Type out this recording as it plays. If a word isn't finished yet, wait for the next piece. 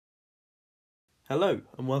Hello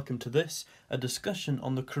and welcome to this, a discussion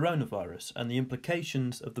on the coronavirus and the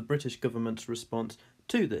implications of the British government's response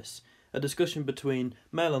to this. A discussion between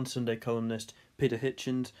Mail on Sunday columnist Peter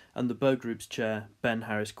Hitchens and the Bow Group's chair Ben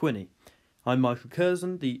Harris-Quinney. I'm Michael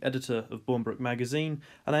Curzon, the editor of Bournbrook magazine,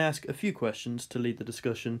 and I ask a few questions to lead the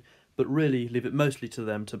discussion, but really leave it mostly to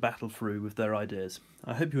them to battle through with their ideas.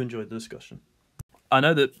 I hope you enjoyed the discussion. I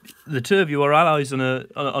know that the two of you are allies on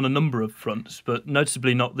a number of fronts, but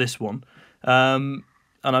noticeably not this one. And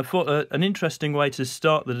I thought an interesting way to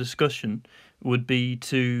start the discussion would be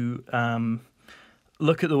to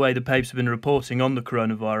look at the way the papers have been reporting on the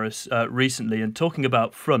coronavirus recently and talking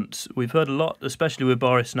about fronts. We've heard a lot, especially with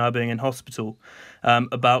Boris now being in hospital,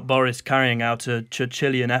 about Boris carrying out a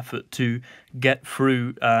Churchillian effort to get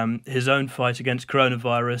through his own fight against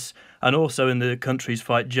coronavirus and also in the country's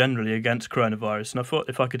fight generally against coronavirus. And I thought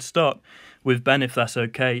if I could start with Ben, if that's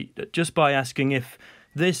okay, just by asking if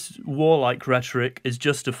this warlike rhetoric is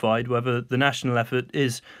justified, whether the national effort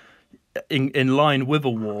is in line with a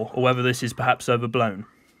war, or whether this is perhaps overblown.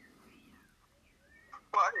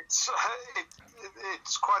 Well, it's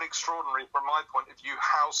quite extraordinary from my point of view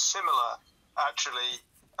how similar, actually,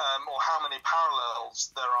 or how many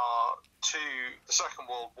parallels there are to the Second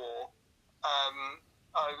World War.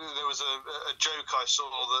 There was a joke I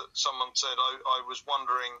saw that someone said, I was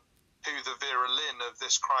wondering who the Vera Lynn of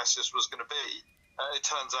this crisis was going to be. It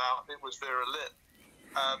turns out it was Vera Lynn.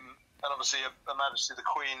 And obviously, Her Majesty the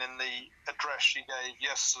Queen, in the address she gave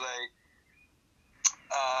yesterday,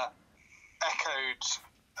 echoed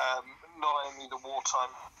not only the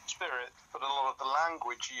wartime spirit, but a lot of the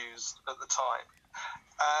language used at the time.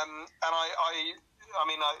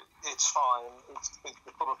 It's fine. It's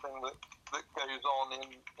the sort of thing that goes on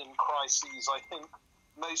in crises. I think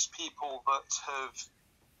most people that have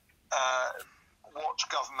watched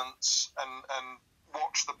governments and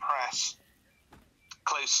watched the press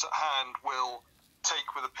close at hand will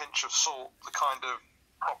take with a pinch of salt the kind of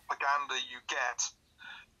propaganda you get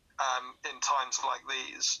in times like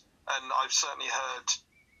these. And I've certainly heard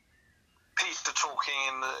Peter talking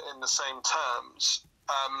in the same terms.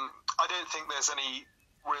 I don't think there's any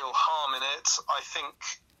real harm in it. I think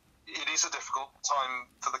it is a difficult time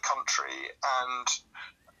for the country, and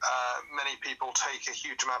many people take a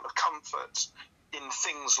huge amount of comfort in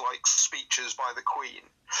things like speeches by the Queen.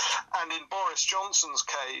 And in Boris Johnson's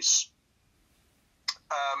case,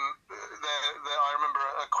 I remember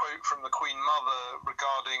a quote from the Queen Mother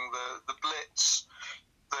regarding the Blitz,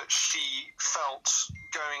 that she felt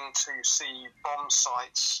going to see bomb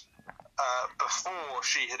sites before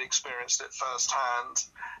she had experienced it firsthand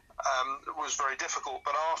was very difficult.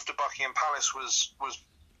 But after Buckingham Palace was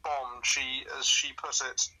bombed, she, as she put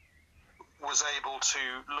it, was able to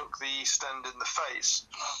look the East End in the face.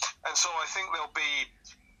 And so I think there'll be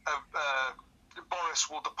Boris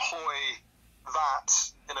will deploy that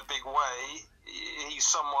in a big way. He's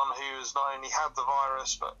someone who has not only had the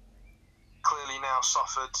virus, but clearly now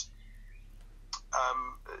suffered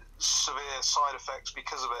severe side effects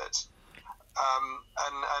because of it.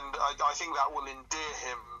 And I think that will endear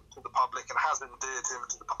him to the public, and has endeared him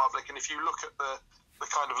to the public. And if you look at the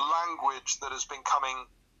kind of language that has been coming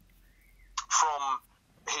from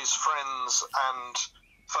his friends and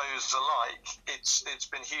foes alike, it's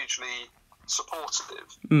been hugely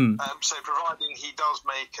supportive. So providing he does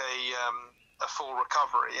make a full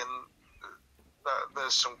recovery, and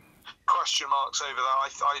there's some question marks over that.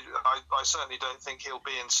 I certainly don't think he'll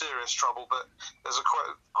be in serious trouble, but there's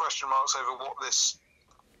question marks over what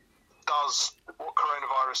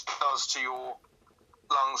coronavirus does to your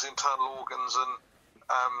lungs, internal organs, and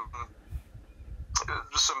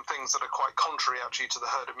some things that are quite contrary actually to the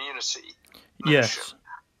herd immunity notion. Yes.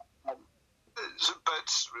 But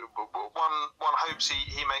one hopes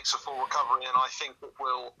he makes a full recovery, and I think it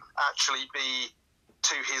will actually be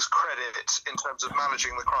to his credit in terms of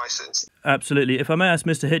managing the crisis. Absolutely. If I may ask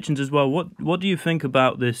Mr. Hitchens as well, what do you think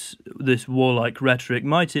about this warlike rhetoric?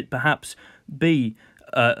 Might it perhaps be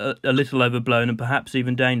a little overblown and perhaps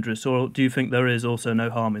even dangerous, or do you think there is also no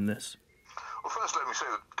harm in this? Well, first let me say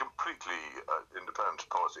that completely independent of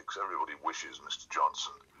politics, everybody wishes Mr.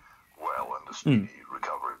 Johnson well and a speedy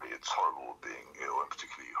recovery. It's horrible being ill, and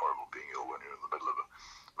particularly horrible being ill when you're in the middle of a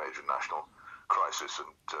major national crisis, and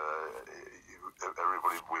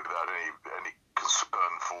everybody without any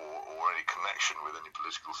concern for or any connection with any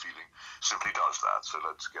political feeling simply does that. So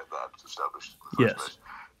let's get that established in the first place.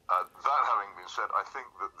 That having been said, I think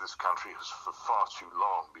that this country has for far too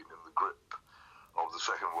long been in the grip of the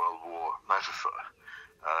Second World War metaphor,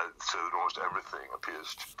 so that almost everything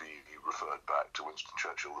appears to be referred back to Winston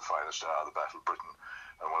Churchill, the finest hour, the Battle of Britain,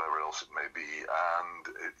 and whatever else it may be, and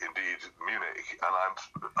indeed Munich. And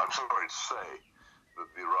I'm sorry to say that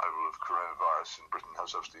the arrival of coronavirus in Britain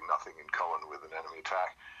has absolutely nothing in common with an enemy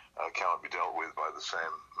attack, cannot be dealt with by the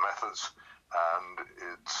same methods, and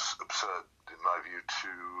it's absurd, in my view,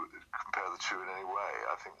 to compare the two in any way.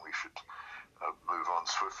 I think we should move on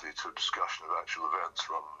swiftly to a discussion of actual events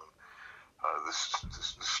rather than this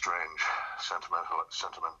strange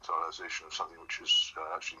sentimentalization of something which is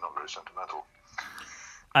actually not very sentimental.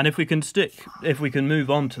 And if we can move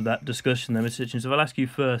on to that discussion then, Mr. Hitchens, if I'll ask you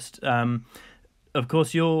first, of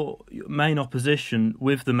course your main opposition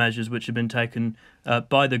with the measures which have been taken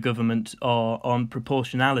by the government are on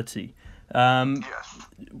proportionality. Yes.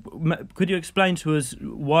 Could you explain to us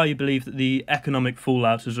why you believe that the economic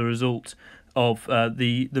fallout as a result of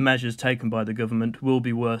the measures taken by the government will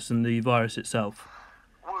be worse than the virus itself?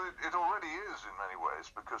 Well, it already is in many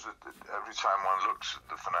ways, because every time one looks at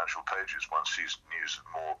the financial pages, one sees news of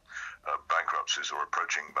more bankruptcies or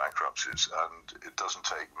approaching bankruptcies, and it doesn't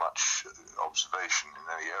take much observation in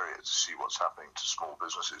any area to see what's happening to small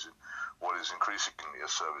businesses in what is increasingly a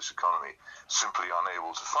service economy, simply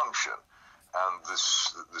unable to function. And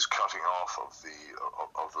this cutting off of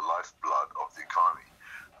the lifeblood of the economy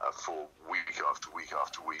for week after week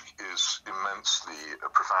after week is immensely,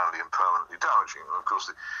 profoundly and permanently damaging. And of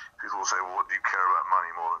course, people will say, well, what do you care about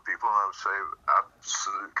money more than people? And I would say,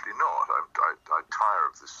 absolutely not. I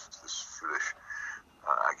tire of this foolish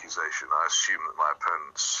accusation. I assume that my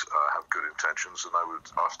opponents have good intentions, and I would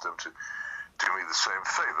ask them to do me the same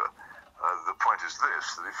favour. The point is this,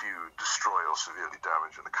 that if you destroy or severely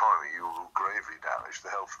damage an economy, you will gravely damage the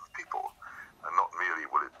health of the people. And not merely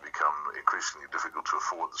will it become increasingly difficult to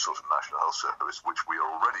afford the sort of national health service which we are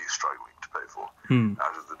already struggling to pay for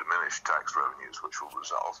out of the diminished tax revenues which will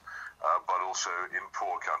result, but also in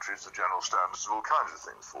poor countries the general standards of all kinds of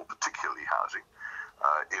things fall, particularly housing.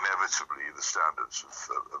 Inevitably the standards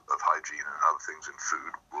of hygiene and other things in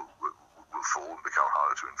food will fall and become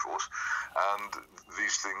harder to enforce, and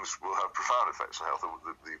these things will have profound effects on health.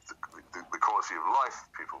 The quality of life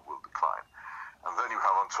of people will decline. And then you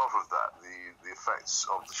have on top of that the effects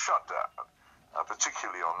of the shutdown,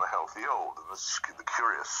 particularly on the healthy old, and the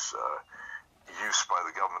curious use by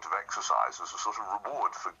the government of exercise as a sort of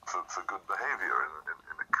reward for good behaviour in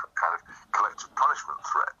a kind of collective punishment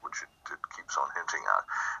threat, which it keeps on hinting at.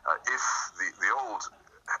 If the old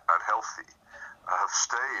and healthy have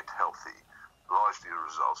stayed healthy, largely a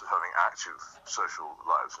result of having active social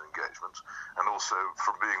lives and engagements, and also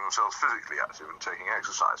from being themselves physically active and taking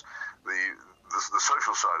exercise. The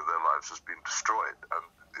social side of their lives has been destroyed, and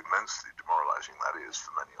immensely demoralizing that is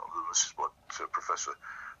for many of them. This is what Professor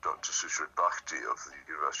Dr. Suchrit Bhakti of the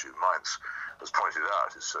University of Mainz has pointed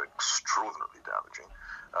out is so extraordinarily damaging.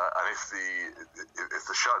 And if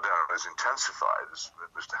the shutdown is intensified, as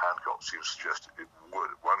Mr. Hancock seems to suggest it would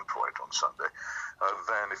at one point on Sunday,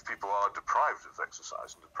 then if people are deprived of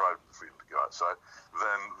exercise and deprived of the freedom to go outside,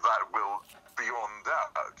 then that will, beyond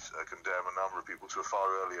doubt, condemn a number of people to a far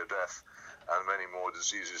earlier death and many more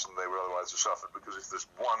diseases than they would otherwise have suffered. Because if there's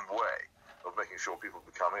one way of making sure people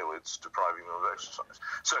become ill, it's depriving them of exercise.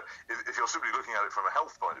 So if you're simply looking at it from a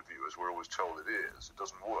health point of view, as we're always told it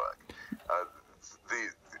doesn't work.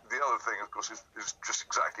 The other thing, of course, is just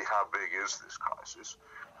exactly how big is this crisis?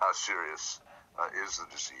 How serious is the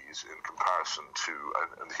disease in comparison to,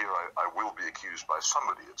 and here I will be accused by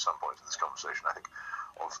somebody at some point in this conversation, I think,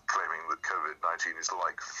 of claiming that COVID-19 is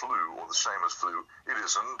like flu or the same as flu. It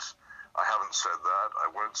isn't. I haven't said that.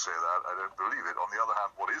 I won't say that. I don't believe it. On the other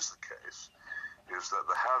hand, what is the case is that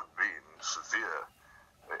there have been severe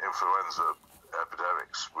influenza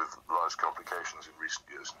epidemics with large complications in recent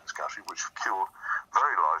years in this country, which have killed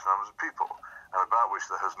very large numbers of people, and about which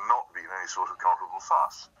there has not been any sort of comparable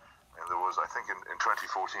fuss. And there was, I think, in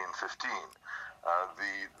 2014-15,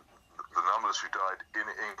 the numbers who died in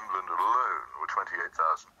England alone were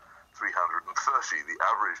 28,330. The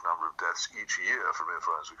average number of deaths each year from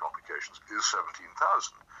influenza complications is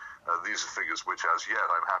 17,000. These are figures which, as yet,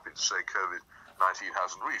 I'm happy to say COVID-19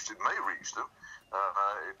 hasn't reached. It may reach them.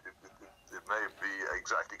 It may be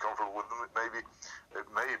exactly comparable with them. It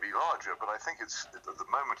may be larger. But I think at the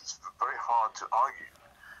moment it's very hard to argue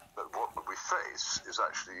that what we face is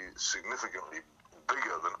actually significantly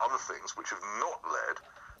bigger than other things which have not led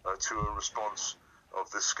to a response of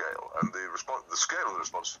this scale. And the scale of the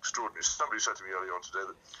response is extraordinary. Somebody said to me earlier on today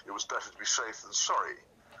that it was better to be safe than sorry.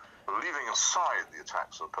 But leaving aside the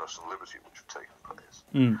attacks on personal liberty which have taken place,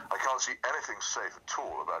 I can't see anything safe at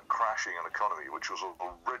all about crashing an economy which was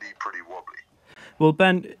already pretty wobbly. Well,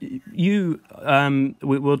 Ben,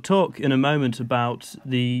 we'll talk in a moment about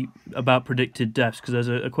predicted deaths, because there's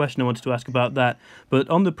a question I wanted to ask about that. But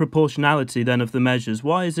on the proportionality then of the measures,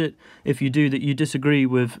 why is it, if you do, that you disagree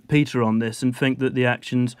with Peter on this and think that the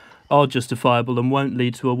actions are justifiable and won't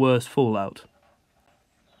lead to a worse fallout?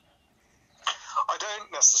 I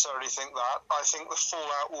don't necessarily think that. I think the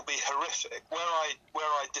fallout will be horrific. Where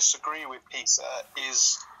I disagree with Peter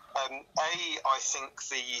is, I think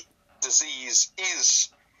the disease is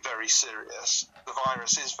very serious. The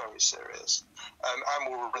virus is very serious,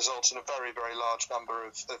 and will result in a very, very large number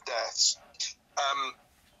of deaths.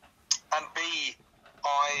 And B,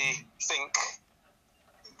 I think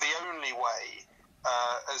the only way,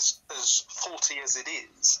 as faulty as it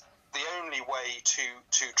is, the only way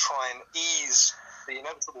to try and ease the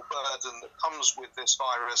inevitable burden that comes with this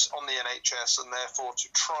virus on the NHS, and therefore to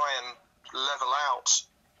try and level out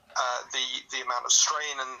the amount of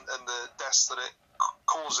strain and the deaths that it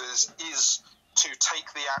causes, is to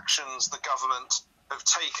take the actions the government have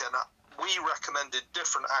taken. We recommended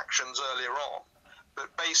different actions earlier on,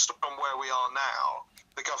 but based on where we are now,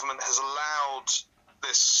 the government has allowed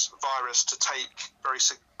this virus to take very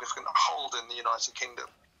significant hold in the United Kingdom.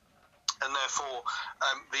 And therefore,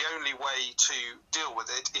 the only way to deal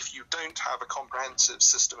with it, if you don't have a comprehensive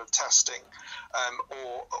system of testing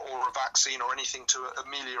or a vaccine or anything to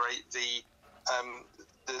ameliorate the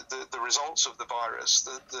results of the virus,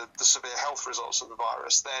 the severe health results of the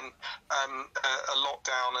virus, then a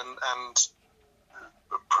lockdown and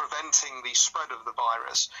preventing the spread of the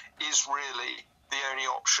virus is really the only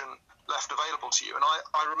option left available to you. And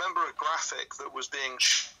I remember a graphic that was being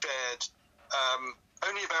shared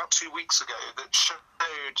only about 2 weeks ago that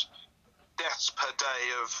showed deaths per day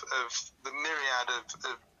of the myriad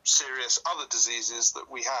of serious other diseases that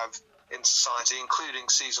we have in society, including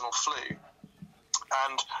seasonal flu.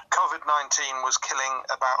 And COVID-19 was killing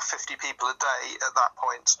about 50 people a day at that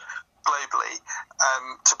point globally.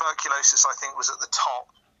 Tuberculosis, I think, was at the top,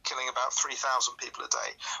 killing about 3,000 people a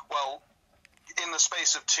day. Well, in the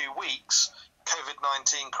space of 2 weeks,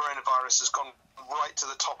 COVID-19 coronavirus has gone right to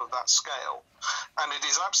the top of that scale. And it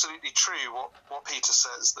is absolutely true what Peter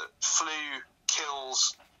says, that flu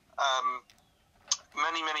kills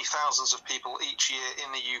many, many thousands of people each year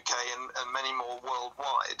in the UK and many more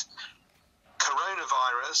worldwide.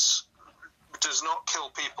 Coronavirus does not kill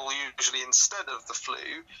people usually instead of the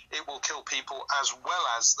flu. It will kill people as well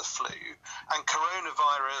as the flu. And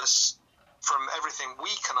coronavirus, from everything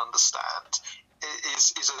we can understand,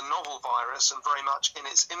 is a novel virus and very much in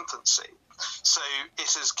its infancy. So it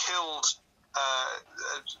has killed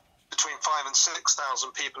between 5,000 and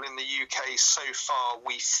 6,000 people in the UK so far,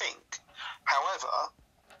 we think. However,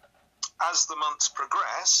 as the months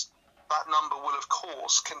progress, that number will, of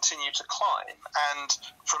course, continue to climb. And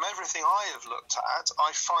from everything I have looked at,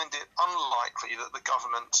 I find it unlikely that the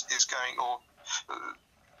government is going, or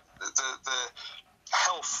the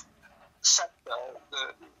health sector,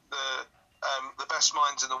 the best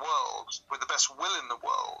minds in the world, with the best will in the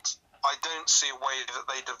world, I don't see a way that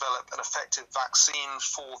they develop an effective vaccine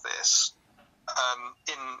for this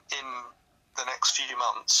in the next few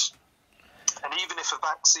months. And even if a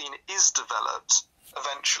vaccine is developed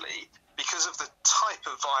eventually, because of the type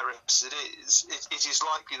of virus it is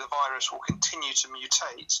likely the virus will continue to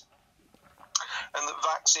mutate, and that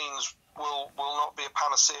vaccines will not be a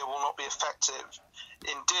panacea, will not be effective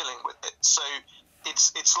in dealing with it. So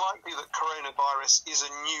it's likely that coronavirus is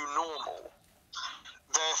a new normal.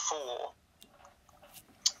 Therefore,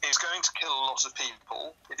 it's going to kill a lot of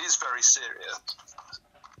people. It is very serious.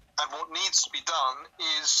 And what needs to be done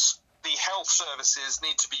is the health services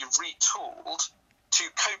need to be retooled to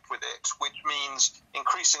cope with it, which means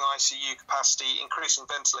increasing ICU capacity, increasing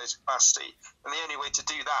ventilator capacity. And the only way to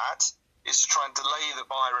do that is to try and delay the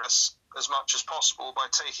virus as much as possible by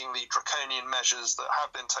taking the draconian measures that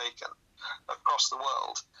have been taken across the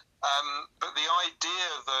world. But the idea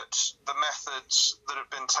that the methods that have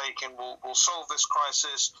been taken will solve this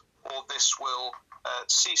crisis, or this will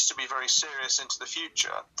cease to be very serious into the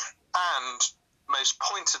future, and most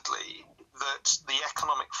pointedly, that the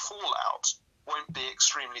economic fallout won't be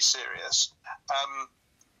extremely serious.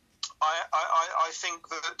 I think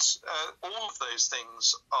that all of those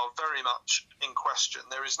things are very much in question.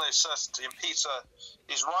 There is no certainty, and Peter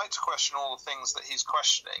is right to question all the things that he's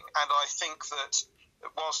questioning. And I think that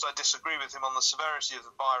whilst I disagree with him on the severity of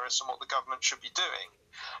the virus and what the government should be doing,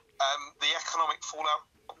 the economic fallout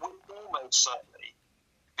will almost certainly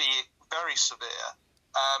be very severe.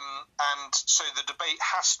 And so the debate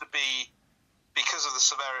has to be, because of the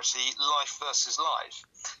severity, life versus life.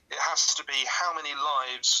 It has to be how many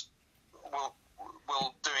lives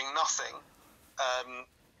will doing nothing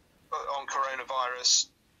on coronavirus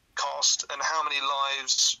cost, and how many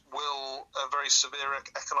lives will a very severe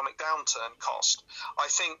economic downturn cost? I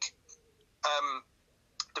think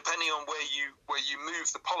depending on where you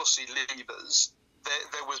move the policy levers,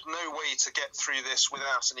 there was no way to get through this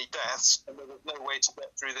without any deaths, and there was no way to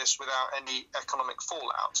get through this without any economic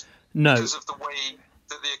fallout. No. Because of the way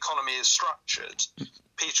that the economy is structured.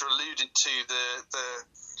 Peter alluded to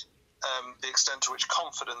the extent to which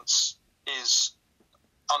confidence is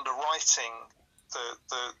underwriting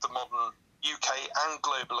the modern UK and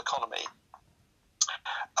global economy.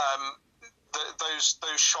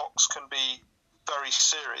 Those shocks can be very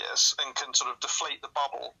serious and can sort of deflate the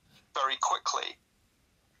bubble very quickly.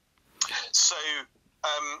 So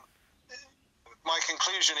my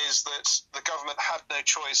conclusion is that the government had no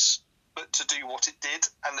choice but to do what it did,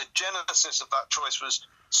 and the genesis of that choice was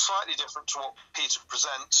slightly different to what Peter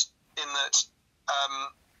presents, in that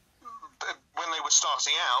when they were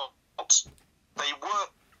starting out, they were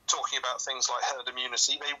talking about things like herd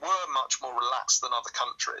immunity. They were much more relaxed than other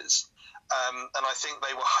countries, and I think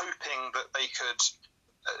they were hoping that they could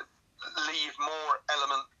leave more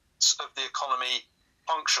elements of the economy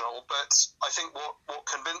functional. But I think what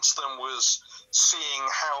convinced them was seeing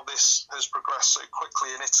how this has progressed so quickly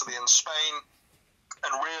in Italy and Spain,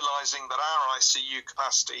 and realising that our ICU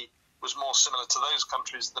capacity was more similar to those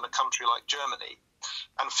countries than a country like Germany,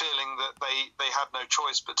 and feeling that they had no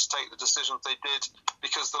choice but to take the decisions they did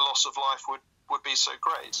because the loss of life would be so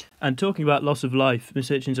great. And talking about loss of life, Ms.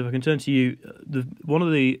 Hitchens, if I can turn to you, one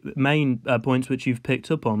of the main points which you've picked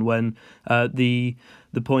up on when the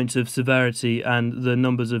point of severity and the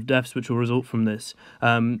numbers of deaths which will result from this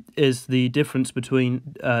is the difference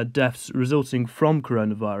between deaths resulting from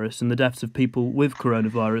coronavirus and the deaths of people with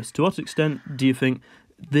coronavirus. To what extent do you think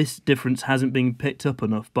this difference hasn't been picked up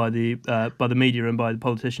enough by the media and by the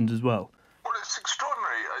politicians as well? Well, it's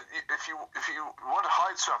extraordinary. If you want to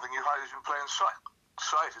hide something, you hide it in plain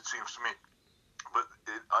sight, it seems to me. But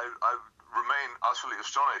I remain utterly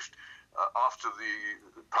astonished after the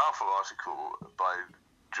powerful article by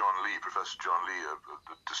Professor John Lee, a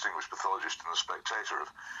distinguished pathologist in The Spectator of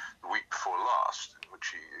the week before last, in which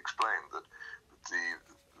he explained that the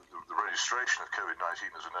registration of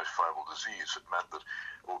COVID-19 as a notifiable disease had meant that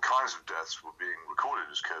all kinds of deaths were being recorded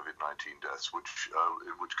as COVID-19 deaths, in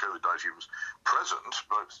which COVID-19 was present,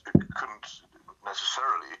 but it couldn't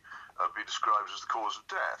necessarily be described as the cause of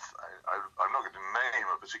death. I'm not going to name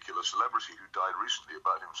a particular celebrity who died recently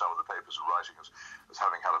about him. Some of the papers are writing as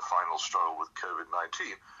having had a final struggle with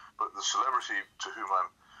COVID-19, but the celebrity to whom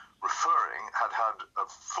I'm referring had a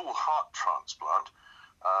full heart transplant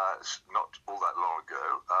not all that long ago,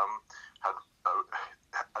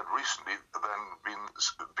 had recently then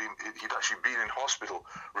he'd actually been in hospital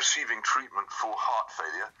receiving treatment for heart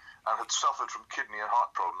failure and had suffered from kidney and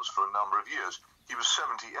heart problems for a number of years. He was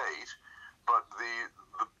 78, but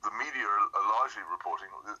the media are largely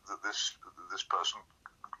reporting that this person,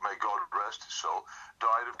 may God rest his soul,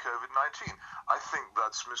 died of COVID-19. I think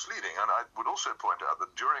that's misleading, and I would also point out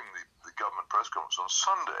that during the government press conference on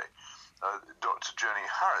Sunday, Dr. Jenny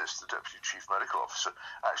Harris, the Deputy Chief Medical Officer,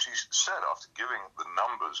 actually said, after giving the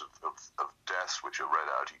numbers of deaths which are read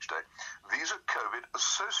out each day, these are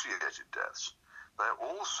COVID-associated deaths. They're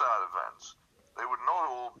all sad events. They would not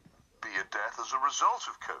all be a death as a result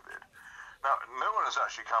of COVID. Now, no one has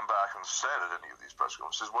actually come back and said at any of these press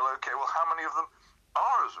conferences, well, how many of them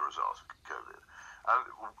are as a result of COVID? And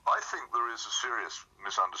I think there is a serious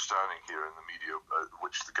misunderstanding here in the media,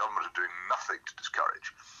 which the government are doing nothing to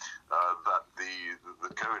discourage, that the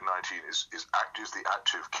COVID-19 is the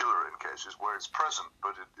active killer in cases where it's present,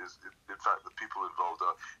 but it is, in fact, the people involved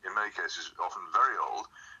are, in many cases, often very old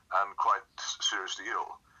and quite seriously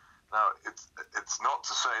ill. Now, it's not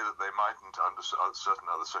to say that they mightn't, under certain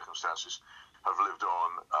other circumstances, have lived on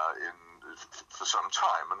for some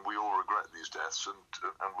time, and we all regret these deaths and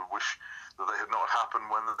would wish that they had not happened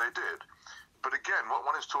when they did. But again, what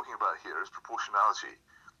one is talking about here is proportionality,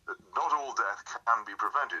 that not all death can be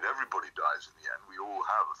prevented. Everybody dies in the end. We all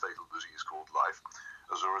have a fatal disease called life.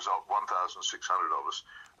 As a result, 1,600 of us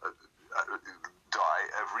die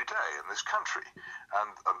every day in this country, and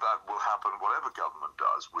that will happen whatever government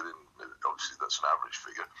does within, obviously that's an average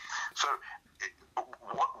figure. So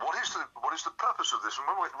what is the purpose of this?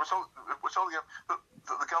 And we're told again that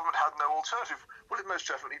the government had no alternative. Well, it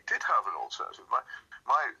most definitely did have an alternative.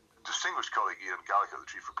 My distinguished colleague Ian Gallagher,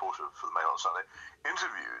 the chief reporter for the Mail on Sunday,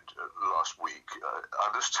 interviewed last week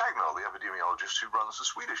Anders Tegnell, the epidemiologist who runs the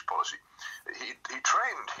Swedish policy. He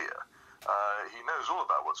trained here, He knows all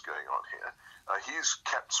about what's going on here. He's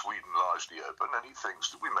kept Sweden largely open, and he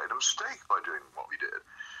thinks that we made a mistake by doing what we did.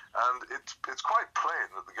 And it's quite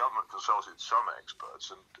plain that the government consulted some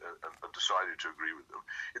experts and decided to agree with them.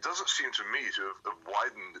 It doesn't seem to me to have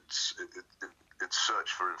widened its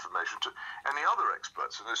search for information to any other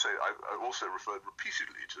experts. And they say I also referred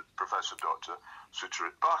repeatedly to Professor Dr.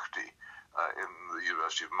 Sucharit Bhakti in the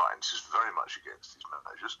University of Mainz, is very much against these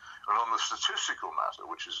measures. And on the statistical matter,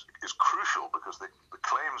 which is crucial because the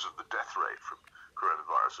claims of the death rate from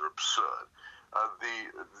coronavirus are absurd,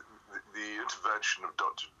 the intervention of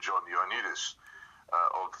Dr. John Ioannidis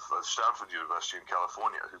of Stanford University in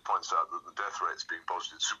California, who points out that the death rates being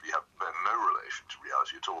posited simply bear no relation to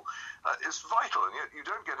reality at all, is vital, and yet you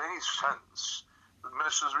don't get any sense that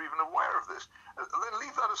ministers are even aware of this. Then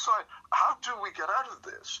leave that aside. How do we get out of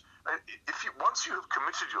this? Once you have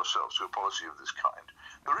committed yourself to a policy of this kind,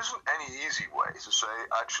 there isn't any easy way to say,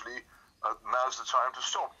 actually, now's the time to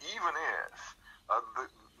stop, even if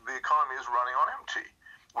the economy is running on empty,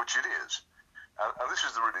 which it is. And this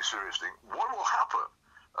is the really serious thing. What will happen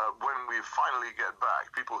when we finally get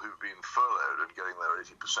back? People who've been furloughed and getting their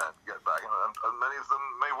 80% get back, and many of them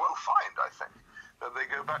may well find, I think, that they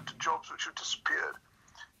go back to jobs which have disappeared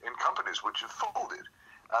in companies which have folded.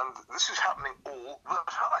 And this is happening all the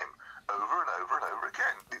time, over and over and over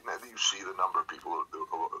again. You see the number of people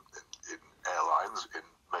in airlines, in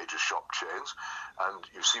major shop chains, and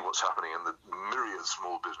you see what's happening in the myriad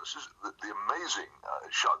small businesses. The amazing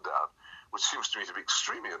shutdown, which seems to me to be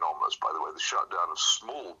extremely anomalous, by the way, the shutdown of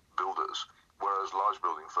small builders, whereas large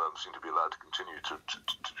building firms seem to be allowed to continue to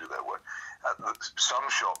do their work. Some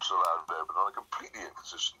shops are allowed to open on a completely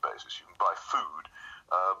inconsistent basis. You can buy food,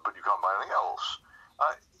 but you can't buy anything else.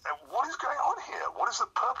 What is going on here? What is the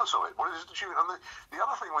purpose of it? What is it achieving? And the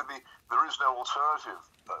other thing with there is no alternative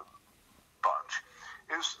bunch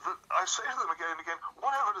is that I say to them again and again,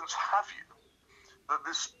 what evidence have you that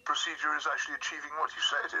this procedure is actually achieving what you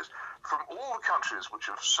say it is? From all the countries which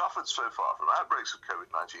have suffered so far from outbreaks of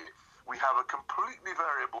COVID-19, we have a completely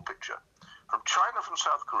variable picture. From China, from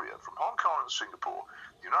South Korea, from Hong Kong and Singapore,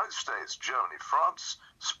 the United States, Germany, France,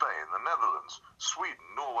 Spain, the Netherlands, Sweden,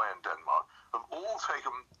 Norway and Denmark have all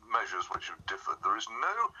taken measures which have differed. There is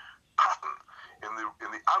no pattern in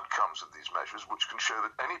the outcomes of these measures which can show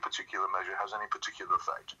that any particular measure has any particular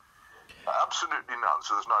effect. Absolutely none.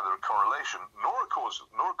 So there's neither a correlation nor a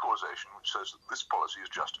causation which says that this policy is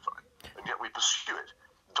justified. And yet we pursue it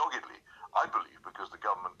doggedly, I believe, because the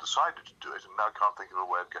government decided to do it and now can't think of a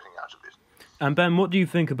way of getting out of it. And Ben, what do you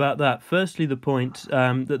think about that? Firstly, the point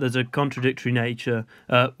that there's a contradictory nature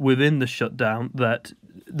within the shutdown, that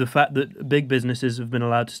the fact that big businesses have been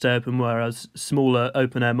allowed to stay open, whereas smaller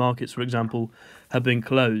open-air markets, for example, have been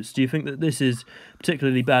closed. Do you think that this is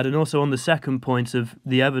particularly bad? And also on the second point of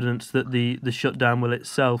the evidence that the shutdown will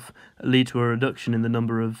itself lead to a reduction in the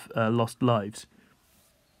number of lost lives?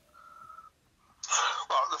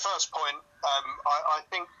 Well, the first point, I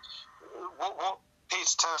think what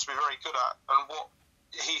Peter tends to be very good at, and what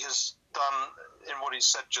he has done in what he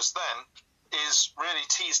said just then, is really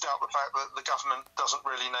teased out the fact that the government doesn't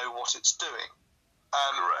really know what it's doing.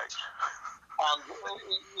 Correct. And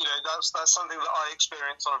that's something that I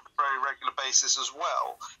experience on a very regular basis as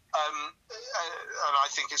well, and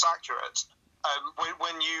I think is accurate.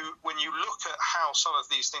 When you look at how some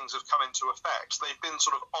of these things have come into effect, they've been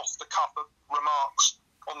sort of off the cuff remarks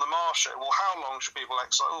on the Marshall. Well, how long should people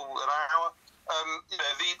exile? Oh, an hour.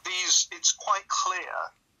 It's quite clear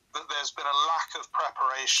that there's been a lack of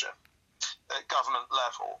preparation at government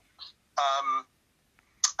level,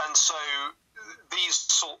 and so these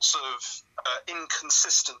sorts of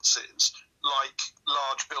inconsistencies, like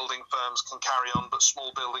large building firms can carry on but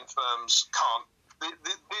small building firms can't,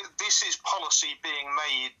 this is policy being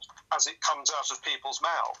made as it comes out of people's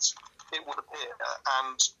mouths, it would appear,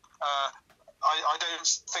 and I don't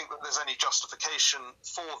think that there's any justification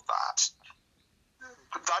for that.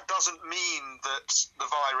 But that doesn't mean that the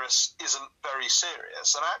virus isn't very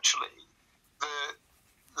serious, and actually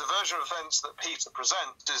the version of events that Peter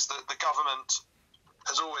presents is that the government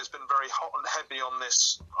has always been very hot and heavy on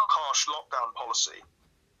this harsh lockdown policy,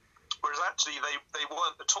 whereas actually they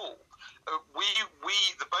weren't at all. We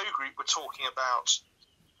the Bow Group, were talking about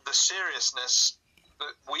the seriousness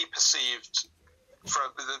that we perceived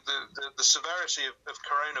from the severity of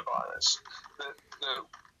coronavirus, that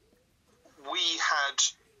we had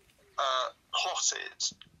plotted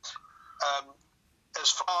as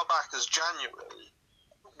far back as January.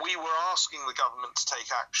 We were asking the government to take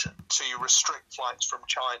action, to restrict flights from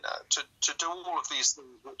China, to do all of these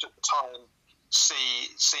things which at the time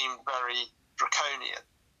seemed very draconian.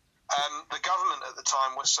 The government at the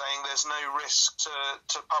time was saying there's no risk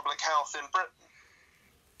to public health in Britain.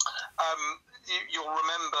 You'll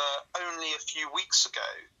remember only a few weeks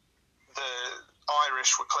ago, the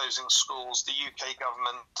Irish were closing schools. The UK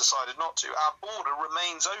government decided not to. Our border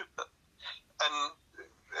remains open, and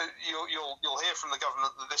you'll hear from the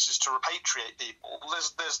government that this is to repatriate people.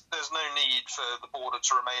 There's no need for the border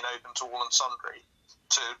to remain open to all and sundry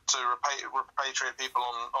to repatriate people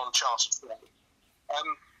on chartered flights.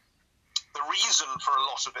 The reason for a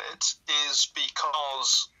lot of it is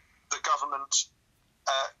because the government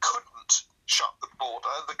couldn't shut the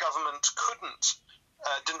border. The government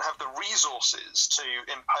didn't have the resources to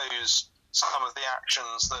impose some of the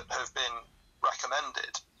actions that have been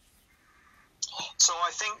recommended. So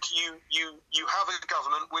I think you have a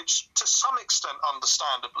government which, to some extent,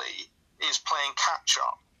 understandably, is playing catch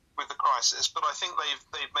up with the crisis. But I think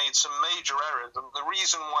they've made some major errors, and the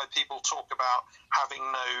reason why people talk about having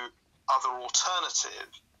no other alternative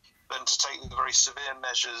than to take the very severe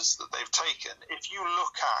measures that they've taken. If you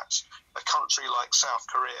look at a country like South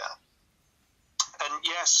Korea, and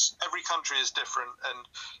yes, every country is different, and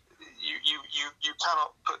you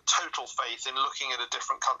cannot put total faith in looking at a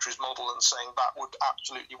different country's model and saying that would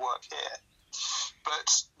absolutely work here. But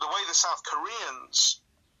the way the South Koreans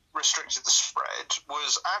restricted the spread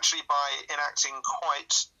was actually by enacting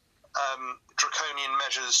quite draconian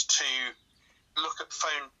measures to look at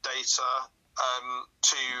phone data,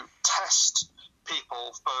 to test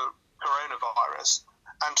people for coronavirus,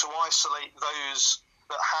 and to isolate those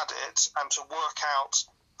that had it, and to work out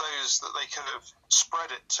those that they could have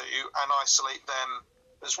spread it to and isolate them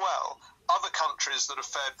as well. Other countries that have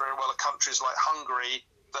fared very well are countries like Hungary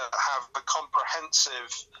that have a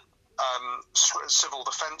comprehensive civil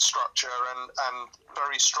defence structure and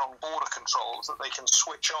very strong border controls that they can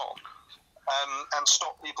switch on and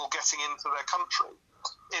stop people getting into their country.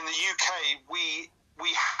 In the UK, we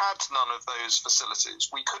had none of those facilities.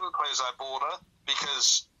 We couldn't close our border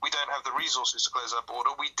because we don't have the resources to close our border.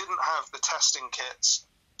 We didn't have the testing kits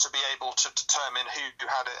to be able to determine who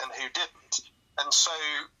had it and who didn't. And so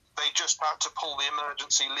they just had to pull the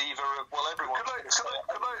emergency lever of, well, everyone... Could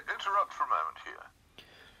I interrupt for a moment here?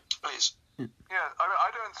 Please. Yeah, I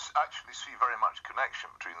don't actually see very much connection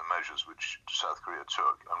between the measures which South Korea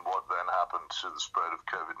took and what then happened to the spread of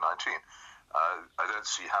COVID-19. I don't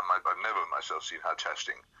see how I've never myself seen how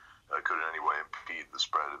testing could in any way impede the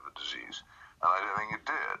spread of the disease, and I don't think it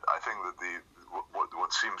did. I think that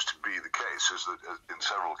what seems to be the case is that in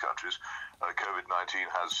several countries, COVID-19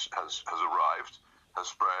 has arrived, has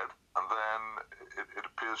spread, and then it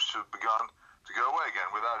appears to have begun to go away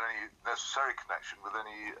again without any necessary connection with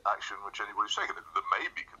any action which anybody's taken. There may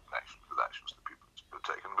be connection with actions that people have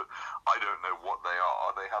taken, but I don't know what they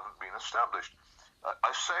are. They haven't been established.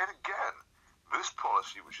 I say it again. This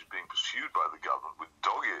policy, which is being pursued by the government with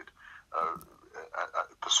dogged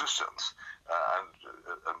persistence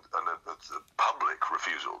and a public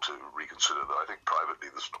refusal to reconsider, though I think privately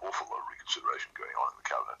there's an awful lot of reconsideration going on in the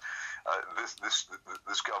cabinet.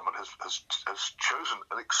 This government has chosen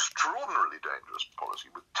an extraordinarily dangerous policy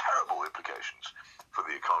with terrible implications for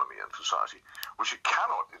the economy and society, which it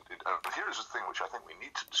cannot. Here is the thing which I think we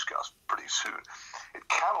need to discuss pretty soon. It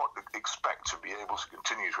cannot expect to be able to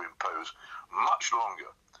continue to impose much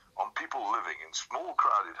longer on people living in small,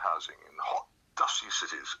 crowded housing in hot, dusty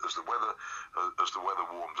cities as the weather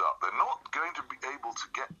warms up. They're not going to be able to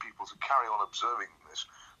get people to carry on observing this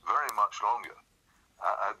very much longer,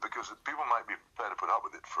 because people might be prepared to put up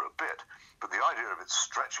with it for a bit, but the idea of it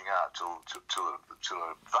stretching out till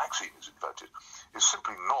a vaccine is invented is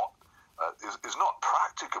simply not is not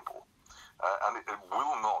practicable, and it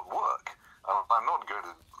will not work. I'm not going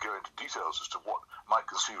to go into details as to what might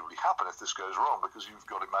conceivably happen if this goes wrong, because you've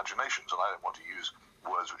got imaginations, and I don't want to use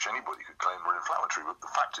words which anybody could claim are inflammatory, but the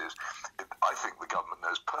fact is, I think the government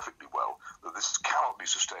knows perfectly well that this cannot be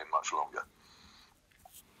sustained much longer.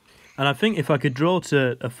 And I think if I could draw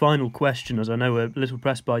to a final question, as I know we're a little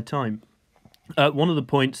pressed by time, one of the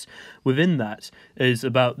points within that is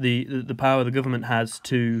about the power the government has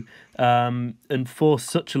to enforce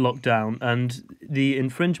such a lockdown and the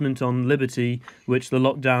infringement on liberty which the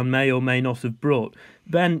lockdown may or may not have brought.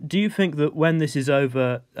 Ben, do you think that when this is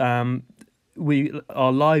over,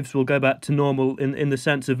 our lives will go back to normal in the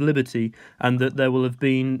sense of liberty, and that there will have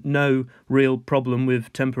been no real problem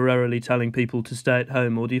with temporarily telling people to stay at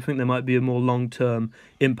home, or do you think there might be a more long-term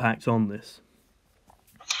impact on this?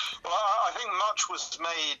 Well, I think much was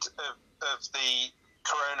made of the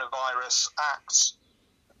Coronavirus Act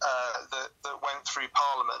that went through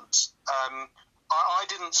Parliament. I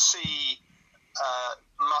didn't see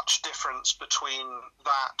much difference between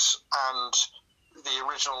that and the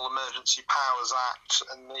original Emergency Powers Act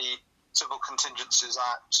and the Civil Contingencies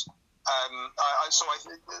Act.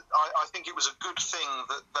 I think it was a good thing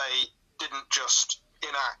that they didn't just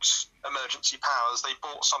enact emergency powers. They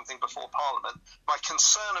brought something before Parliament. My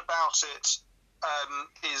concern about it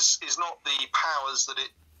is not the powers that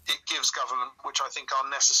it gives government, which I think are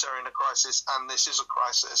necessary in a crisis, and this is a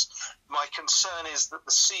crisis. My concern is that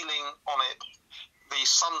the ceiling on it, the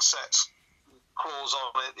sunset clause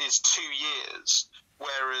on it, is 2 years,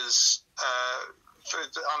 whereas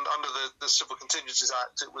under the Civil Contingencies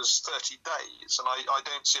Act it was 30 days, and I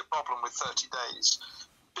don't see a problem with 30 days,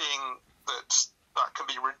 being that can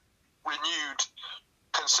be renewed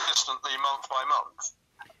consistently month by month.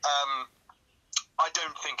 I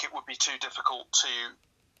don't think it would be too difficult to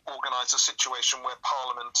organise a situation where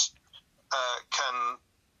Parliament can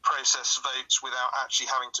process votes without actually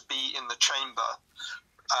having to be in the chamber.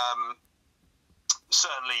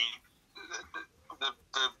 Certainly,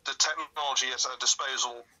 the technology at our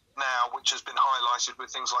disposal now, which has been highlighted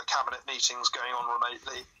with things like cabinet meetings going on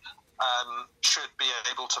remotely, should be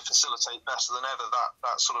able to facilitate better than ever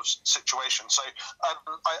that sort of situation. So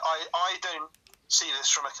I don't see this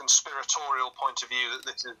from a conspiratorial point of view, that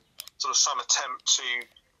this is sort of some attempt to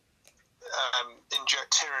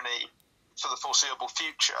inject tyranny for the foreseeable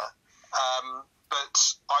future. But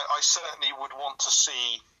I certainly would want to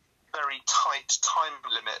see very tight time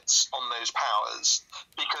limits on those powers,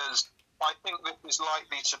 because I think that is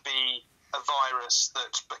likely to be a virus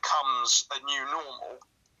that becomes a new normal.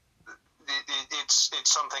 It's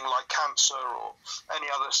something like cancer or any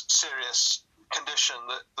other serious condition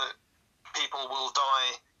that people will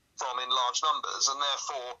die from in large numbers, and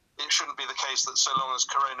therefore it shouldn't be the case that so long as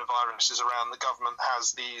coronavirus is around, the government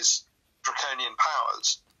has these draconian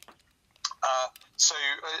powers.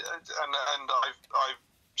 And I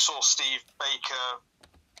saw Steve Baker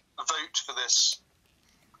vote for this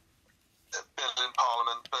bill in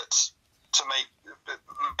Parliament, but to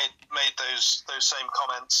made those same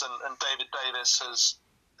comments, and David Davis has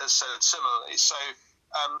said similarly. So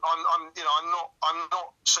I'm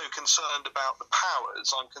not so concerned about the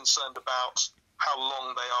powers. I'm concerned about how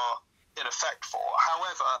long they are in effect for.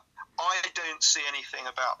 However, I don't see anything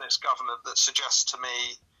about this government that suggests to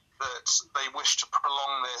me that they wish to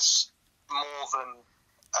prolong this more than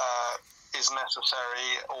is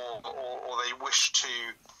necessary, or they wish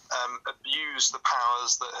to abuse the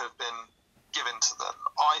powers that have been given to them.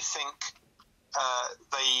 I think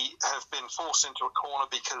they have been forced into a corner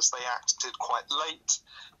because they acted quite late,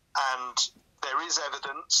 and there is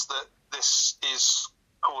evidence that this is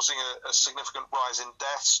causing a significant rise in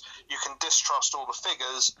deaths. You can distrust all the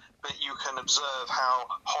figures, but you can observe how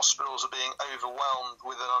hospitals are being overwhelmed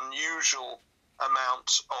with an unusual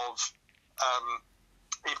amount of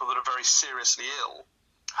people that are very seriously ill.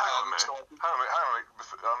 Hang on a minute.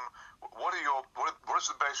 What is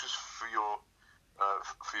the basis for your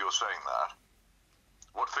saying that?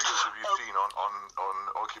 What figures have you seen on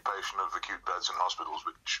occupation of acute beds in hospitals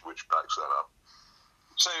which backs that up?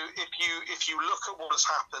 So if you look at what has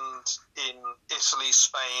happened in Italy,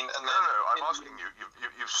 Spain, and then I'm asking you.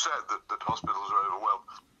 You've said that hospitals are overwhelmed.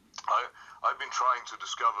 I've been trying to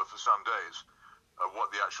discover for some days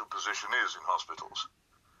what the actual position is in hospitals,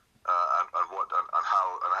 and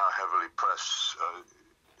how heavily pressed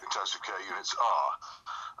intensive care units are.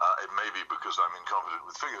 It may be because I'm incompetent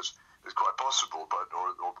with figures. It's quite possible,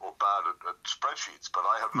 or bad at spreadsheets. But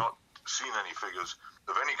I have not seen any figures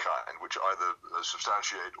of any kind which either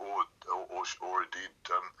substantiate or indeed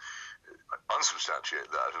unsubstantiate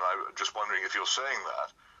that. And I'm just wondering, if you're saying that,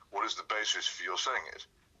 what is the basis for your saying it?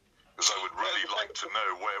 Because I would really like to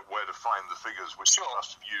know where to find the figures which you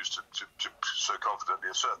must have used to so confidently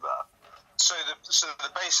assert that. So the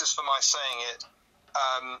basis for my saying it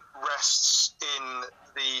rests in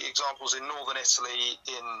the examples in northern Italy,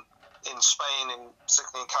 in Spain,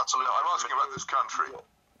 particularly in Catalonia. No, I'm asking about this country.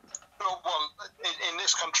 Well, in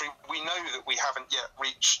this country, we know that we haven't yet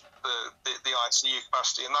reached the ICU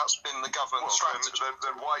capacity, and that's been the government's strategy.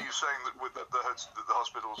 Then why are you saying that the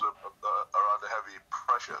hospitals are under heavy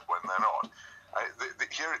pressure when they're not? Why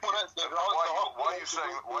are you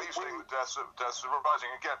saying that deaths are rising?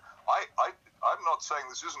 Again, I'm not saying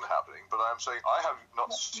this isn't happening, but I'm saying I have not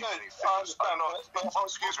seen any figures.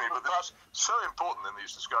 Excuse me, but that's so important in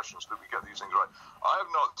these discussions that we get these things right. I have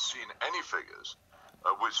not seen any figures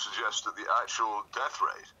which suggest that the actual death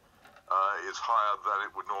rate is higher than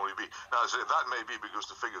it would normally be. Now, that may be because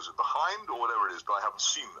the figures are behind or whatever it is, but I haven't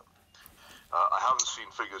seen them. I haven't seen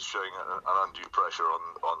figures showing an undue pressure on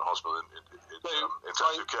hospital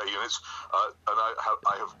intensive care units, and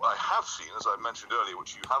I have seen, as I mentioned earlier,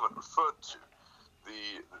 which you haven't referred to,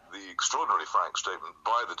 the extraordinarily frank statement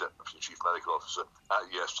by the Deputy Chief Medical Officer at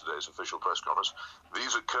yesterday's official press conference.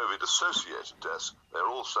 These are COVID-associated deaths. They're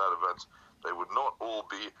all sad events. They would not all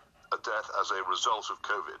be a death as a result of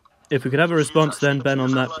COVID. If we could have a response then, Ben,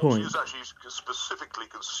 on that point. She's actually specifically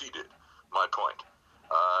conceded my point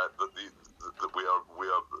that we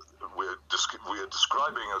are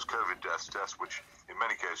describing as COVID deaths which in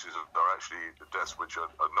many cases are actually deaths which are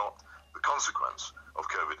not the consequence of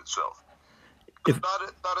COVID itself.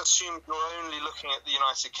 That assumes you're only looking at the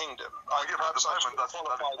United Kingdom. At the moment, that's what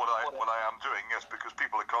I am doing. Yes, because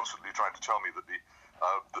people are constantly trying to tell me that the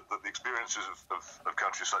experiences of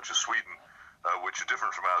countries such as Sweden, which are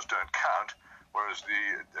different from ours, don't count. Whereas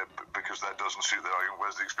because that doesn't suit their argument,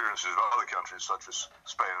 whereas the experiences of other countries such as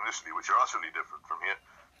Spain and Italy, which are utterly different from here,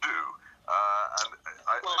 do. And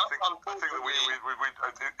I think that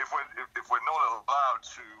if we're not allowed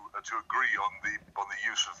to agree on the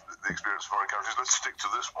use of the experience of foreign countries, let's stick to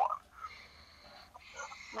this one.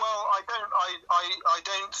 Well, I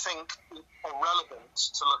don't think it's irrelevant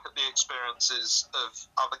to look at the experiences of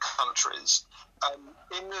other countries.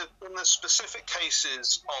 In the specific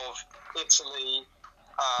cases of Italy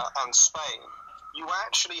and Spain, you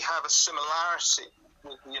actually have a similarity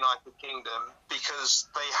with the United Kingdom because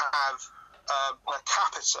they have per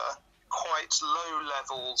capita quite low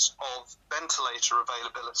levels of ventilator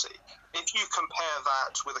availability. If you compare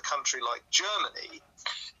that with a country like Germany,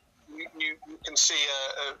 you can see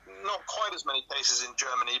not quite as many cases in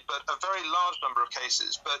Germany, but a very large number of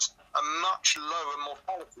cases, but a much lower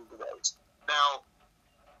mortality rate. Now,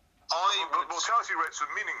 mortality rates are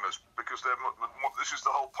meaningless because this is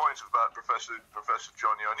the whole point about Professor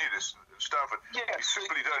John Ioannidis in Stanford. Yes, we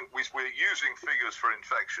simply don't. We're using figures for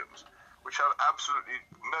infections which have absolutely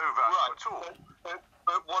no value at all.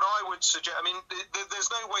 But what I would suggest, I mean, there's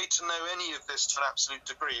no way to know any of this to an absolute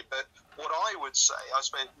degree, but what I would say, I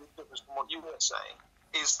suppose, from what you were saying,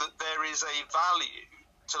 is that there is a value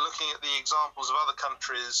to looking at the examples of other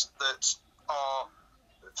countries that are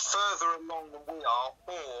further along than we are,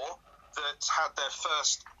 or that had their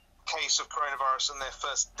first case of coronavirus and their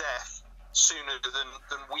first death sooner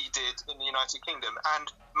than we did in the United Kingdom.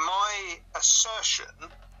 And my assertion,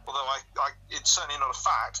 although it's certainly not a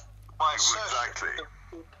fact, my assertion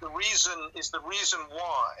the reason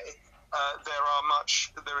why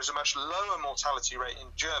there is a much lower mortality rate in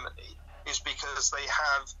Germany is because they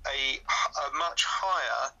have a much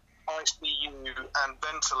higher ICU and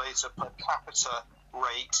ventilator per capita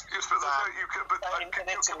rate. Yes, but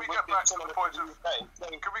can we get back to the point of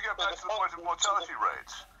mortality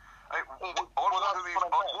rates? What are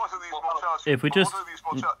these mortality? If we just on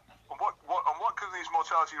what can these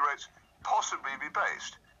mortality rates possibly be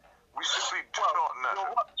based? We simply do not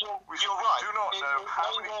know. We simply do not know how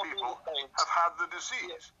many people have had the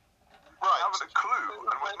disease. We haven't a clue,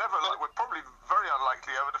 and we're probably very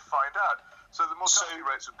unlikely ever to find out. So the mortality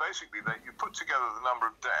rates are basically that you put together the number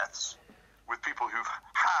of deaths with people who've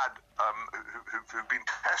had who've been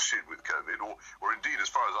tested with COVID, or indeed, as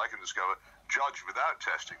far as I can discover, judged without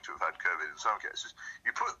testing to have had COVID in some cases.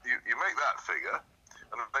 You make that figure,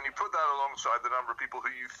 and then you put that alongside the number of people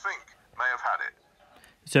who you think may have had it.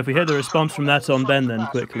 So if we hear the response from that on Ben, then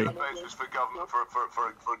quickly. The basis for government for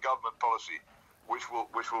a government policy which will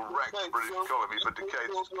wreck the British economy for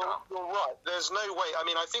decades to come. You're right. There's no way. I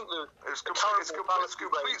mean, I think it's complete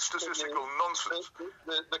statistical nonsense.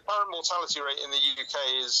 The current mortality rate in the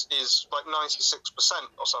UK is like 96%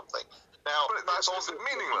 or something. Now, but that's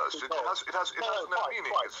meaningless. It has no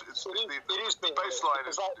meaning. The baseline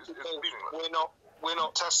is meaningless. We're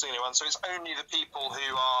not testing anyone, so it's only the people who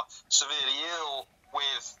are severely ill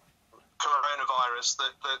with coronavirus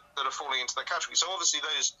that are falling into that category. So obviously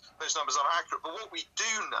those numbers aren't accurate. But what we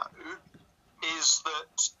do know is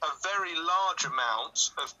that a very large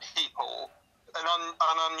amount of people,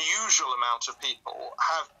 an unusual amount of people,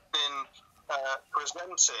 have been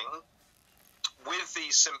presenting with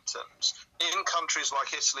these symptoms in countries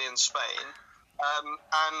like Italy and Spain,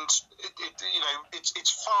 and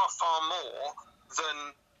it's far more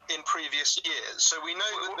than in previous years. So we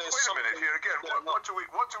know that there's something. Wait a minute here again. What do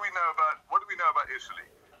we know about Italy?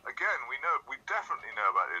 Again, we definitely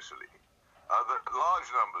know about Italy. That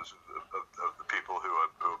large numbers of the people who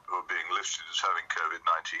are being listed as having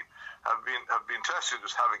COVID-19 have been tested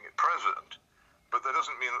as having it present, but that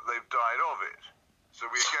doesn't mean that they've died of it. So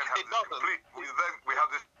we again have we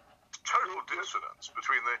have this total dissonance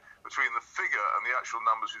between the figure and the actual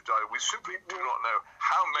numbers who've died. We simply do not know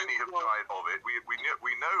how many have died of it. We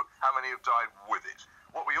know how many have died with it.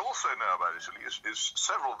 What we also know about Italy is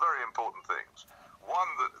several very important things.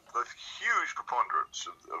 One, that the huge preponderance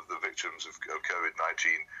of the victims of COVID-19,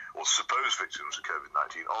 or supposed victims of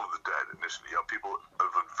COVID-19, of the dead in Italy, are people of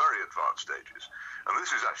very advanced stages. And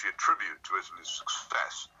this is actually a tribute to Italy's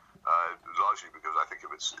success, largely because I think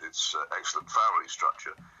of its excellent family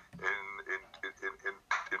structure in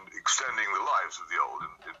extending the lives of the old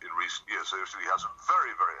in recent years. So Italy has a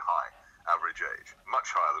very, very high average age,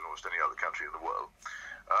 much higher than almost any other country in the world.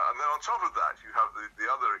 And then on top of that, you have the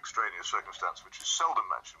other extraneous circumstance, which is seldom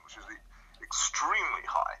mentioned, which is the extremely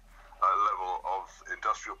high level of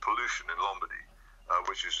industrial pollution in Lombardy,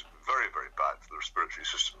 which is very, very bad for the respiratory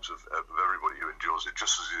systems of everybody who endures it,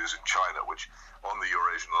 just as it is in China, which on the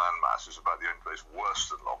Eurasian landmass is about the only place worse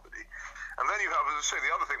than Lombardy. And then you have, as I say,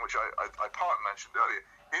 the other thing which I part mentioned earlier,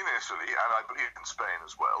 in Italy, and I believe in Spain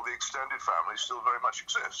as well, the extended family still very much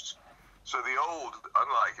exists. So the old,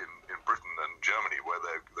 unlike in Britain and Germany, where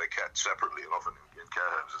they're kept separately and often in care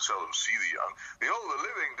homes and seldom see the young, the old are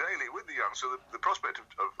living daily with the young. So the prospect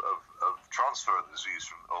of transfer of the disease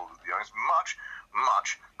from old to the young is much,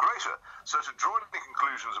 much greater. So to draw any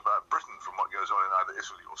conclusions about Britain from what goes on in either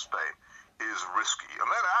Italy or Spain is risky. And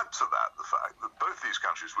then add to that the fact that both these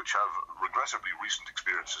countries, which have regrettably recent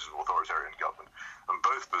experiences of authoritarian government and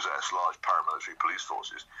both possess large paramilitary police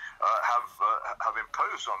forces, have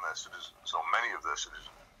imposed on their citizens, on many of their citizens,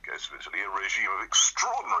 in the case of Italy, a regime of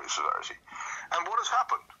extraordinary severity. And what has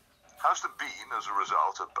happened? Has there been, as a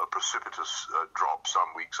result, a precipitous drop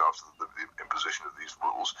some weeks after the imposition of these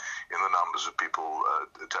rules in the numbers of people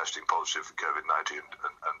testing positive for COVID-19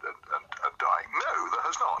 and dying? No, there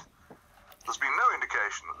has not. There's been no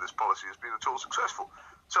indication that this policy has been at all successful.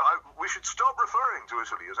 So we should stop referring to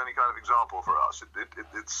Italy as any kind of example for us.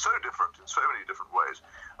 It's so different in so many different ways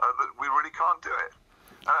that we really can't do it.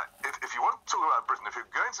 If you want to talk about Britain, if you're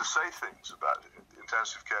going to say things about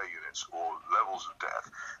intensive care units or levels of death,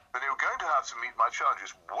 then you're going to have to meet my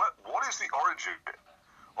challenges. What is the origin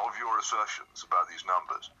of your assertions about these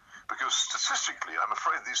numbers? Because statistically, I'm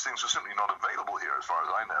afraid these things are simply not available here, as far as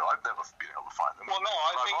I know. I've never been able to find them. Well, no,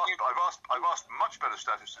 I've asked much better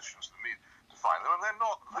statisticians than me to find them, and they're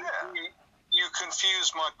not there. You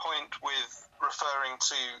confuse my point with referring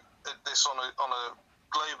to this on a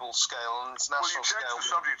global scale and national scale. Well, you changed the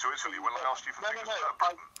subject to Italy when I asked you for things about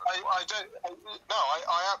Britain.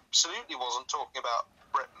 I absolutely wasn't talking about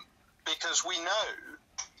Britain, because we know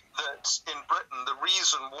that in Britain the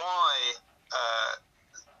reason why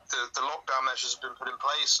the lockdown measures have been put in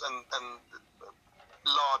place and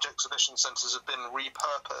large exhibition centres have been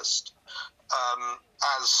repurposed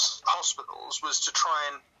as hospitals was to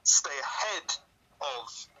try and stay ahead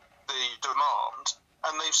of the demand,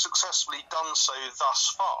 and they've successfully done so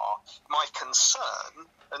thus far. My concern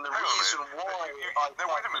and the reason why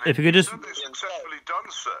wait a minute. If you could just... They've successfully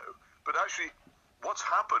done so, but actually what's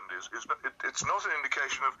happened is that it's not an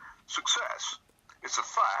indication of success. It's a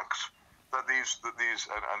fact that these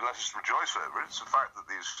and let us rejoice over it. It's a fact that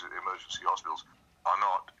these emergency hospitals are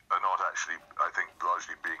not actually, I think,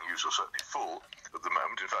 largely being used, or certainly full at the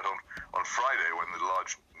moment. In fact, on Friday, when the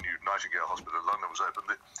large new Nightingale Hospital in London was opened,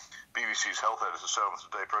 the BBC's Health Editor said on the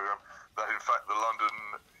Today programme that in fact the London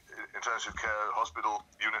intensive care hospital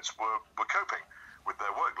units were coping with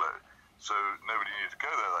their workload, so nobody needed to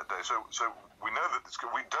go there that day. So we know that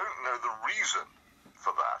we don't know the reason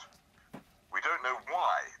for that. We don't know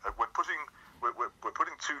why. We're putting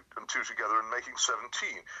two and two together and making 17,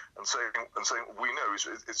 and saying we know it's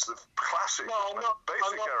the classic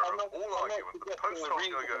basic error of all argument. The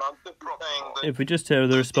post-hoc If we just hear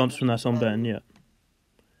the response from that on Ben, yeah.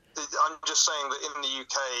 I'm just saying that in the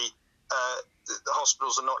UK, the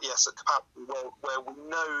hospitals are not yet at capacity where we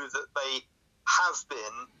know that they have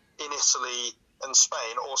been in Italy and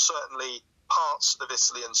Spain, or certainly parts of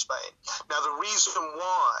Italy and Spain. Now, the reason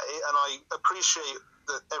why, and I appreciate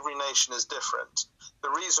that every nation is different, the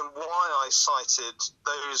reason why I cited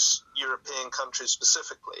those European countries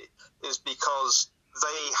specifically is because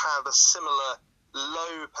they have a similar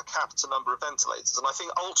low per capita number of ventilators. And I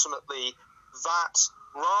think ultimately that,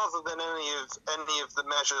 rather than any of the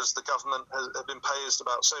measures the government have imposed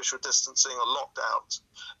about social distancing or lockdowns,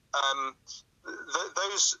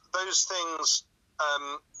 those things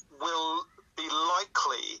will be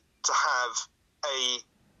likely to have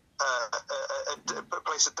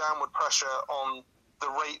place a downward pressure on the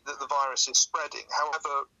rate that the virus is spreading.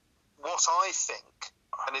 However, what I think,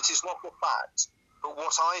 and it is not a fact, but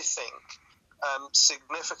what I think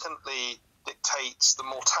significantly dictates the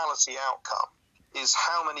mortality outcome is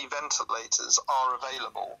how many ventilators are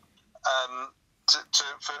available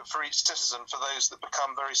for each citizen for those that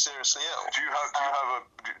become very seriously ill. Do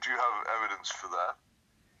you have evidence for that?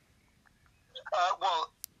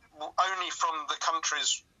 Well, only from the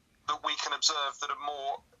countries that we can observe that are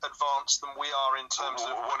more advanced than we are in terms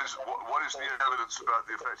of... What is the evidence about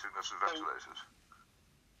the effectiveness of ventilators?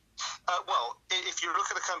 Well, if you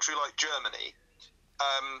look at a country like Germany,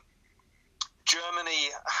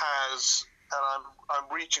 Germany has, and I'm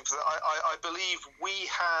reaching for that, I believe we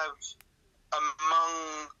have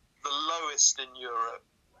among the lowest in Europe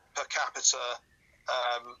per capita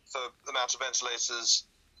for the amount of ventilators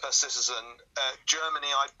per citizen. Germany,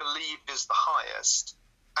 I believe, is the highest.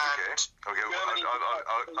 And okay.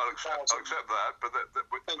 I'll accept that, but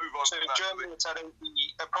move on. So Germany has had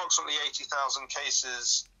approximately 80,000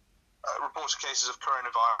 cases, reported cases of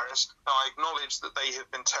coronavirus. Now, I acknowledge that they have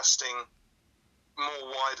been testing more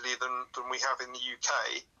widely than we have in the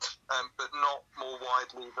UK, but not more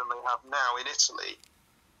widely than they have now in Italy.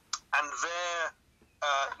 And their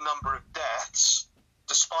number of deaths,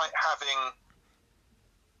 despite having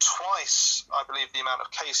twice, I believe, the amount of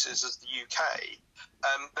cases as the UK,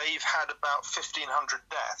 they've had about 1,500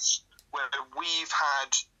 deaths, where we've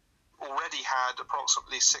already had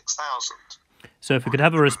approximately 6,000. So if we could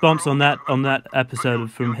have a response on that episode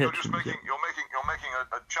from Hitchens. You're making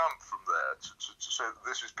a jump from there to say that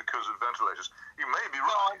this is because of ventilators. You may be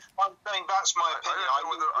right. No, I'm saying that's my opinion. I don't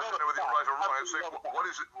know whether you're right or wrong. I'm saying, what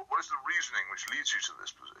is the reasoning which leads you to this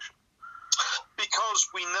position? Because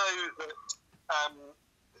we know that,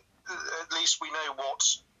 at least we know what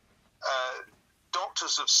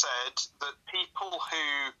doctors have said, that people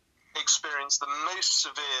who experience the most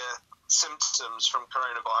severe symptoms from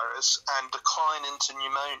coronavirus and decline into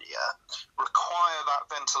pneumonia require that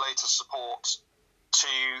ventilator support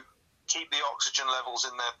to keep the oxygen levels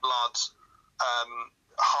in their blood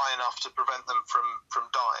high enough to prevent them from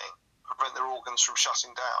dying, prevent their organs from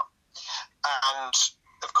shutting down. And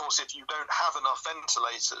of course, if you don't have enough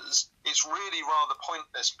ventilators, it's really rather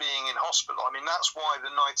pointless being in hospital. I mean, that's why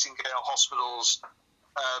the Nightingale hospitals,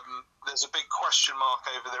 there's a big question mark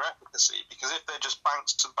over their efficacy, because if they're just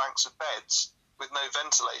banks and banks of beds with no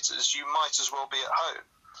ventilators, you might as well be at home.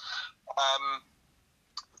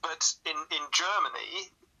 But in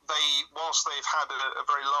Germany, whilst they've had a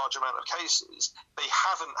very large amount of cases, they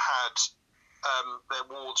haven't had their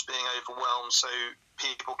wards being overwhelmed, so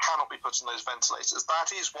people cannot be put on those ventilators. That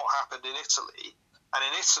is what happened in Italy. And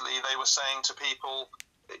in Italy, they were saying to people,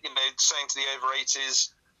 saying to the over 80s,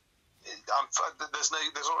 there's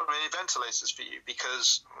not really ventilators for you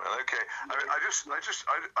because. Okay, I mean,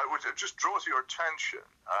 I would just draw to your attention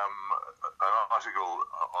an article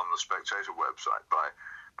on the Spectator website by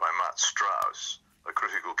Matt Strauss, a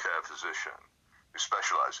critical care physician who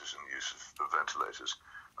specialises in the use of ventilators,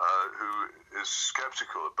 who is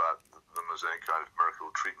sceptical about them as any kind of miracle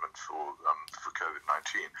treatment for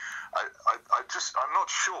COVID-19. I'm not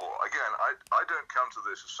sure. Again, I don't come to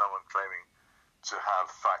this as someone claiming to have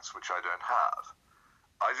facts which I don't have.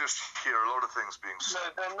 I just hear a lot of things being said.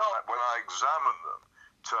 No, they're not. When I examine them,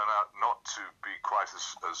 turn out not to be quite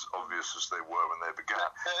as obvious as they were when they began.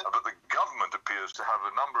 But the government appears to have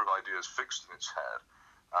a number of ideas fixed in its head.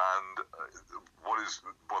 And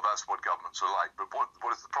that's what governments are like. But what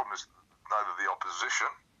is the problem is neither the opposition,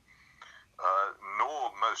 nor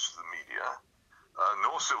most of the media,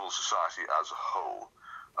 nor civil society as a whole,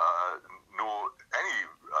 nor any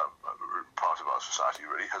part of our society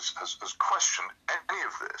really has questioned any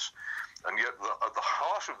of this. And yet at the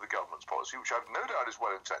heart of the government's policy, which I have no doubt is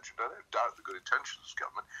well-intentioned, I don't doubt the good intentions of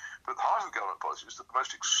government, but the heart of the government policy is the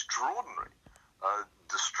most extraordinary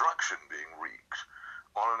destruction being wreaked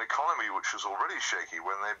on an economy which was already shaky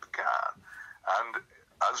when they began. And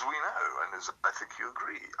as we know, and as I think you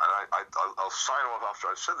agree, and I'll sign off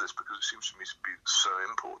after I've said this because it seems to me to be so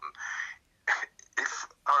important, if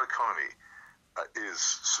our economy is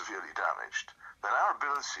severely damaged, then our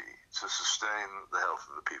ability to sustain the health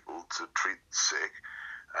of the people, to treat the sick,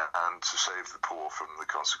 and to save the poor from the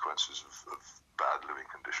consequences of bad living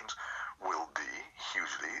conditions will be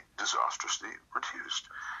hugely, disastrously reduced.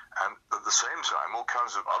 And at the same time, all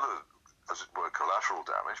kinds of other, as it were, collateral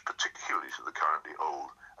damage, particularly to the currently old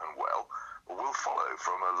and well, will follow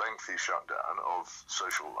from a lengthy shutdown of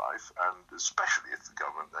social life, and especially if the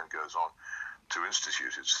government then goes on to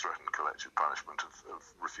institute its threatened collective punishment of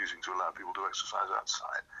refusing to allow people to exercise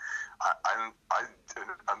outside. And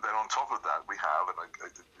then on top of that, we have, and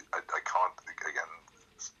I can't, again,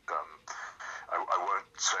 I won't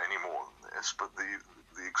say any more than this, but the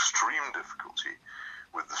extreme difficulty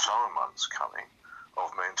with the summer months coming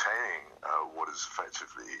of maintaining what is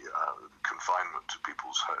effectively confinement to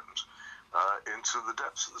people's homes into the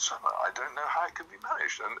depths of the summer. I don't know how it can be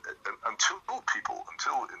managed. And until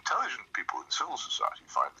intelligent people in civil society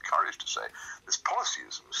find the courage to say this policy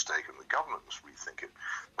is a mistake and the government must rethink it,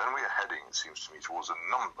 then we are heading, it seems to me, towards a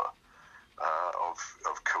number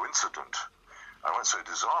of coincident, I won't say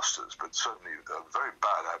disasters, but certainly very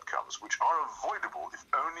bad outcomes, which are avoidable if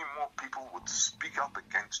only more people would speak up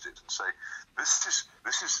against it and say this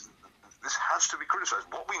has to be criticised.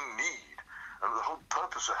 What we need, and the whole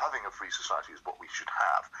purpose of having a free society is what we should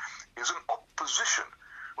have, is an opposition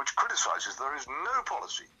which criticises. There is no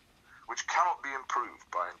policy which cannot be improved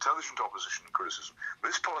by intelligent opposition and criticism.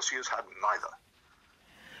 This policy has had neither.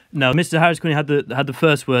 Now, Mr. Harris-Quinney had the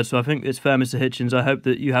first word, so I think it's fair, Mr. Hitchens. I hope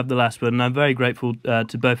that you have the last word, and I'm very grateful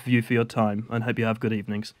to both of you for your time, and hope you have good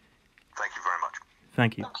evenings. Thank you very much.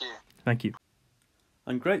 Thank you. Thank you. Thank you.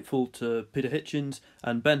 I'm grateful to Peter Hitchens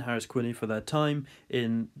and Ben Harris-Quinney for their time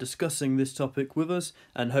in discussing this topic with us,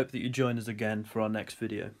 and hope that you join us again for our next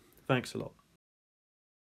video. Thanks a lot.